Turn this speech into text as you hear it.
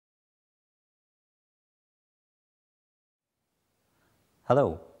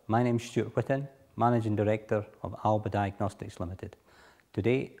Hello, my name is Stuart Whitten, Managing Director of Alba Diagnostics Limited.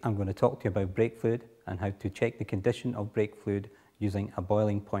 Today I'm going to talk to you about brake fluid and how to check the condition of brake fluid using a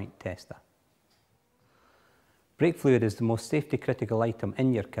boiling point tester. Brake fluid is the most safety critical item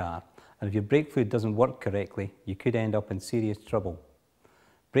in your car, and if your brake fluid doesn't work correctly, you could end up in serious trouble.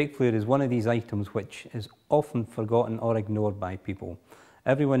 Brake fluid is one of these items which is often forgotten or ignored by people.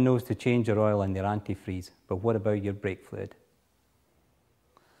 Everyone knows to change your oil and your antifreeze, but what about your brake fluid?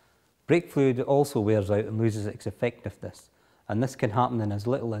 Brake fluid also wears out and loses its effectiveness, and this can happen in as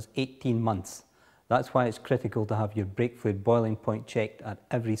little as 18 months. That's why it's critical to have your brake fluid boiling point checked at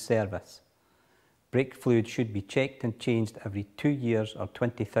every service. Brake fluid should be checked and changed every 2 years or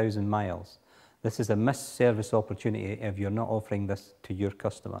 20,000 miles. This is a missed service opportunity if you're not offering this to your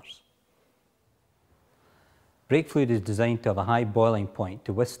customers. Brake fluid is designed to have a high boiling point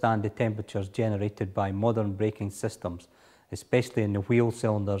to withstand the temperatures generated by modern braking systems, especially in the wheel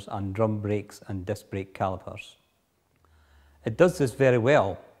cylinders and drum brakes and disc brake calipers. It does this very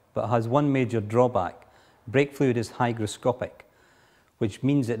well, but has one major drawback. Brake fluid is hygroscopic, which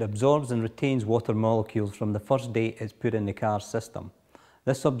means it absorbs and retains water molecules from the first day it's put in the car's system.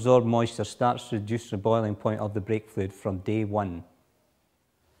 This absorbed moisture starts to reduce the boiling point of the brake fluid from day one.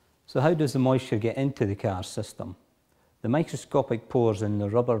 So how does the moisture get into the car's system? The microscopic pores in the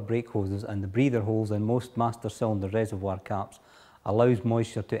rubber brake hoses and the breather holes in most master cylinder reservoir caps allows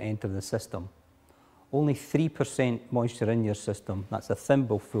moisture to enter the system. Only 3% moisture in your system, that's a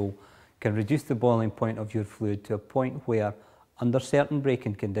thimbleful, can reduce the boiling point of your fluid to a point where, under certain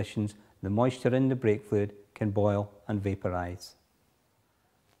braking conditions, the moisture in the brake fluid can boil and vaporise.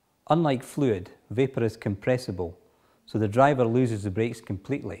 Unlike fluid, vapour is compressible, so the driver loses the brakes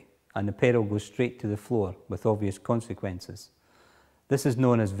completely, and the pedal goes straight to the floor with obvious consequences. This is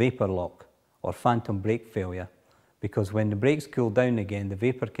known as vapour lock or phantom brake failure, because when the brakes cool down again, the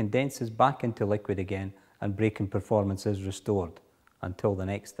vapour condenses back into liquid again and braking performance is restored until the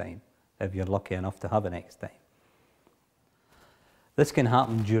next time, if you're lucky enough to have a next time. This can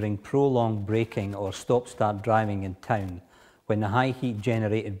happen during prolonged braking or stop-start driving in town, when the high heat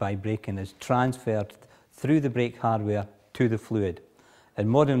generated by braking is transferred through the brake hardware to the fluid. In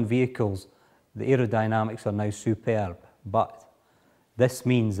modern vehicles, the aerodynamics are now superb, but this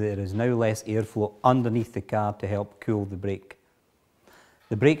means there is now less airflow underneath the car to help cool the brake.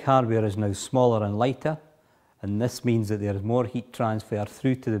 The brake hardware is now smaller and lighter, and this means that there is more heat transfer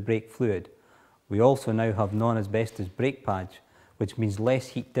through to the brake fluid. We also now have non-asbestos brake pads, which means less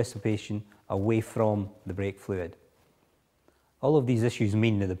heat dissipation away from the brake fluid. All of these issues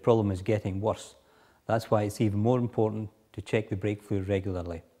mean that the problem is getting worse. That's why it's even more important to check the brake fluid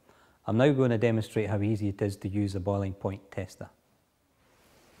regularly. I'm now going to demonstrate how easy it is to use a boiling point tester.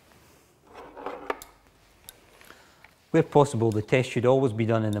 Where possible, the test should always be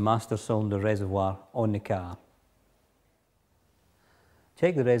done in the master cylinder reservoir on the car.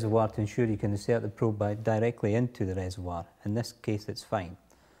 Check the reservoir to ensure you can insert the probe directly into the reservoir. In this case, it's fine.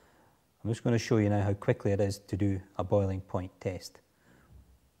 I'm just going to show you now how quickly it is to do a boiling point test.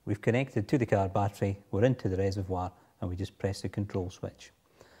 We've connected to the car battery, we're into the reservoir, and we just press the control switch.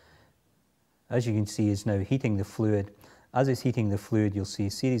 As you can see, it's now heating the fluid. As it's heating the fluid, you'll see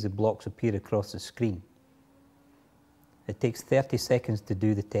a series of blocks appear across the screen. It takes 30 seconds to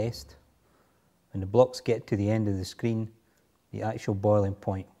do the test. When the blocks get to the end of the screen, the actual boiling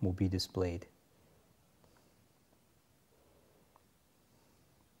point will be displayed.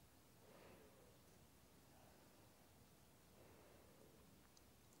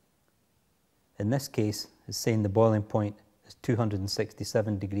 In this case, it's saying the boiling point is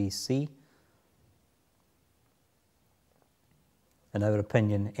 267 degrees C. In our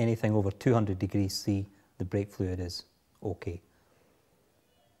opinion, anything over 200 degrees C, the brake fluid is okay.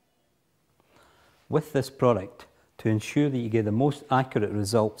 With this product, to ensure that you get the most accurate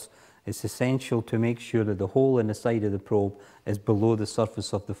results, it's essential to make sure that the hole in the side of the probe is below the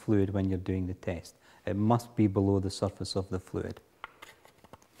surface of the fluid when you're doing the test. It must be below the surface of the fluid.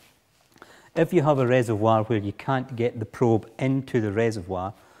 If you have a reservoir where you can't get the probe into the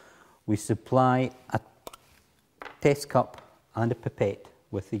reservoir, we supply a test cup and a pipette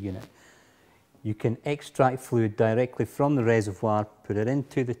with the unit. You can extract fluid directly from the reservoir, put it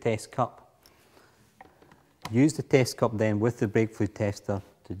into the test cup, use the test cup then with the brake fluid tester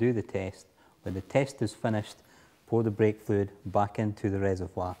to do the test. When the test is finished, pour the brake fluid back into the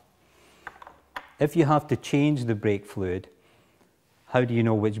reservoir. If you have to change the brake fluid, how do you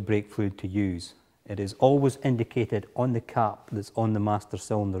know which brake fluid to use? It is always indicated on the cap that's on the master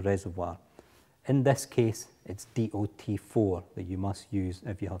cylinder reservoir. In this case, it's DOT4 that you must use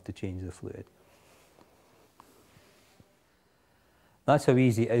if you have to change the fluid. That's how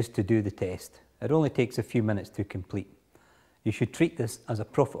easy it is to do the test. It only takes a few minutes to complete. You should treat this as a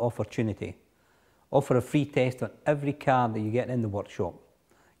profit opportunity. Offer a free test on every car that you get in the workshop.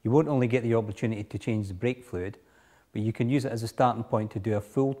 You won't only get the opportunity to change the brake fluid, but you can use it as a starting point to do a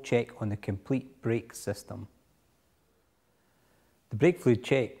full check on the complete brake system. The brake fluid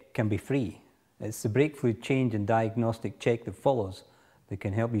check can be free. It's the brake fluid change and diagnostic check that follows that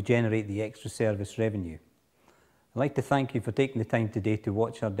can help you generate the extra service revenue. I'd like to thank you for taking the time today to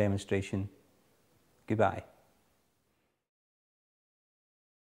watch our demonstration. Goodbye.